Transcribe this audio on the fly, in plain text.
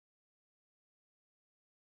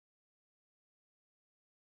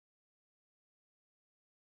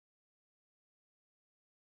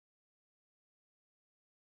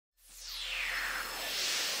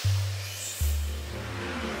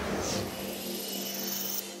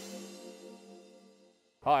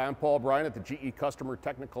Hi, I'm Paul Bryan at the GE Customer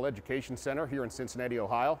Technical Education Center here in Cincinnati,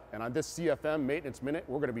 Ohio. And on this CFM Maintenance Minute,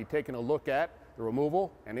 we're going to be taking a look at the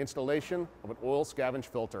removal and installation of an oil scavenge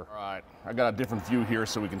filter. All right, I got a different view here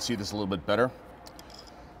so we can see this a little bit better.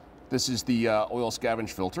 This is the oil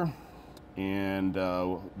scavenge filter, and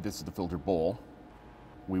this is the filter bowl.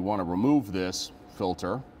 We want to remove this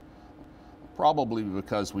filter, probably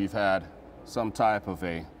because we've had some type of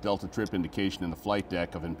a delta trip indication in the flight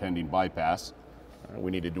deck of impending bypass. We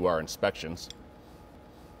need to do our inspections.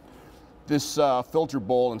 This filter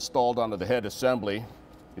bowl installed onto the head assembly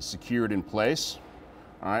is secured in place,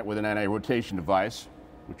 all right, with an anti-rotation device,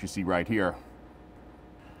 which you see right here.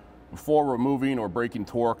 Before removing or breaking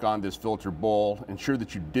torque on this filter bowl, ensure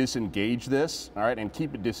that you disengage this, all right, and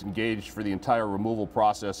keep it disengaged for the entire removal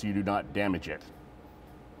process so you do not damage it.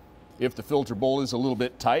 If the filter bowl is a little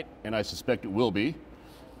bit tight, and I suspect it will be,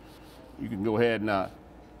 you can go ahead and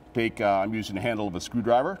I'm using the handle of a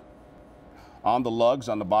screwdriver. On the lugs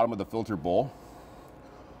on the bottom of the filter bowl,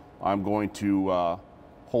 I'm going to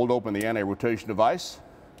hold open the anti-rotation device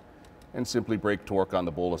and simply break torque on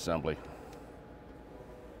the bowl assembly.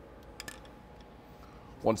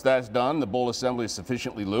 Once that's done, the bowl assembly is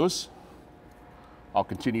sufficiently loose. I'll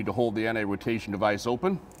continue to hold the anti-rotation device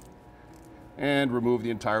open and remove the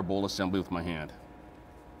entire bowl assembly with my hand.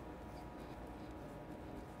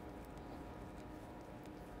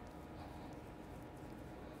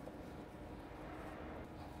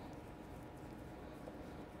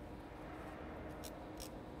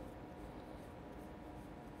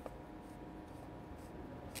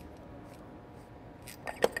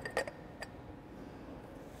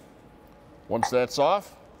 Once that's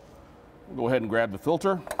off, we'll go ahead and grab the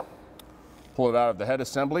filter, pull it out of the head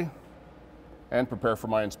assembly, and prepare for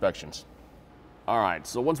my inspections. All right,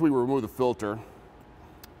 so once we remove the filter,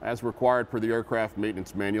 as required per the aircraft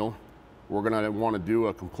maintenance manual, we're going to want to do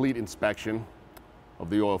a complete inspection of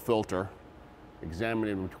the oil filter,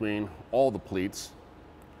 examining between all the pleats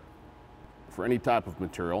for any type of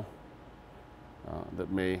material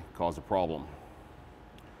that may cause a problem.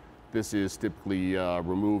 This is typically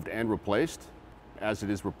removed and replaced. As it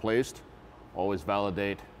is replaced, always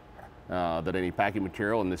validate that any packing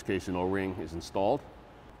material, in this case an O-ring, is installed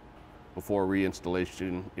before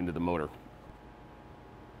reinstallation into the motor.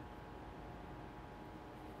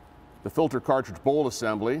 The filter cartridge bowl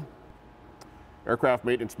assembly, aircraft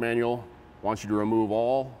maintenance manual wants you to remove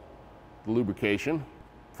all the lubrication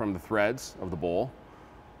from the threads of the bowl,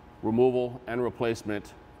 removal and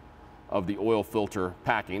replacement of the oil filter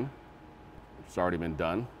packing, it's already been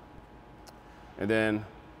done, and then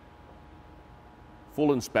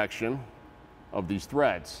full inspection of these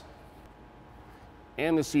threads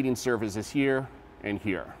and the seating surfaces here and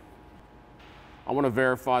here. I want to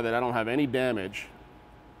verify that I don't have any damage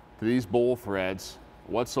to these bowl threads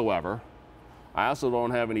whatsoever. I also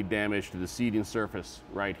don't have any damage to the seating surface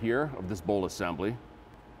right here of this bowl assembly.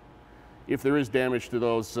 If there is damage to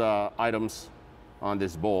those items on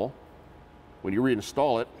this bowl, when you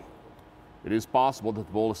reinstall it, it is possible that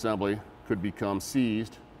the bowl assembly could become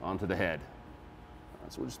seized onto the head.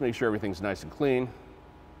 So we'll just make sure everything's nice and clean,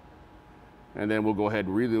 and then we'll go ahead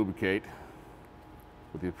and re-lubricate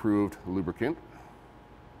with the approved lubricant.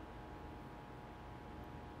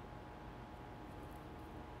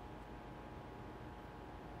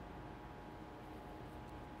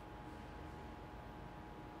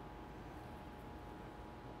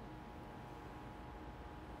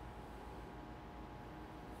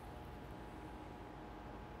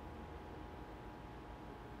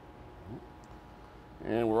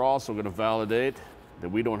 And we're also going to validate that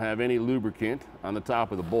we don't have any lubricant on the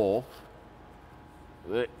top of the bowl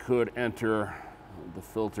that could enter the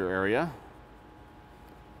filter area,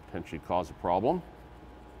 potentially cause a problem.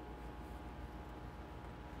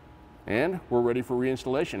 And we're ready for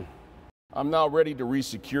reinstallation. I'm now ready to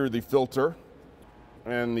re-secure the filter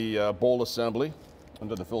and the bowl assembly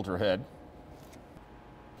under the filter head.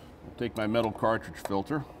 I'll take my metal cartridge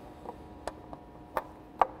filter,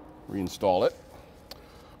 reinstall it.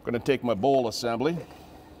 I'm going to take my bowl assembly,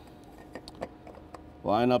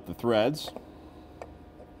 line up the threads,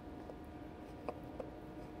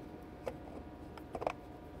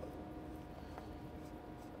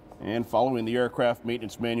 and following the aircraft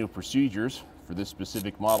maintenance manual procedures for this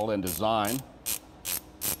specific model and design,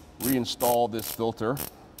 reinstall this filter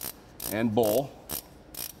and bowl,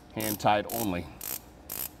 hand tied only.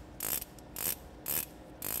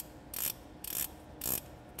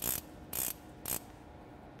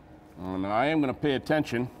 Now I am going to pay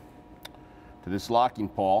attention to this locking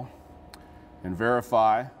pawl and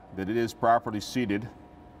verify that it is properly seated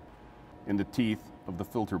in the teeth of the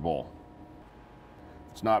filter bowl.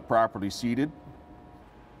 It's not properly seated.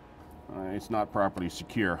 It's not properly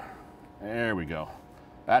secure. There we go.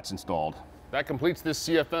 That's installed. That completes this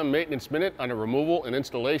CFM Maintenance Minute on the removal and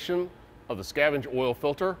installation of the Scavenge oil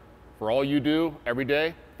filter. For all you do every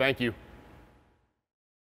day, thank you.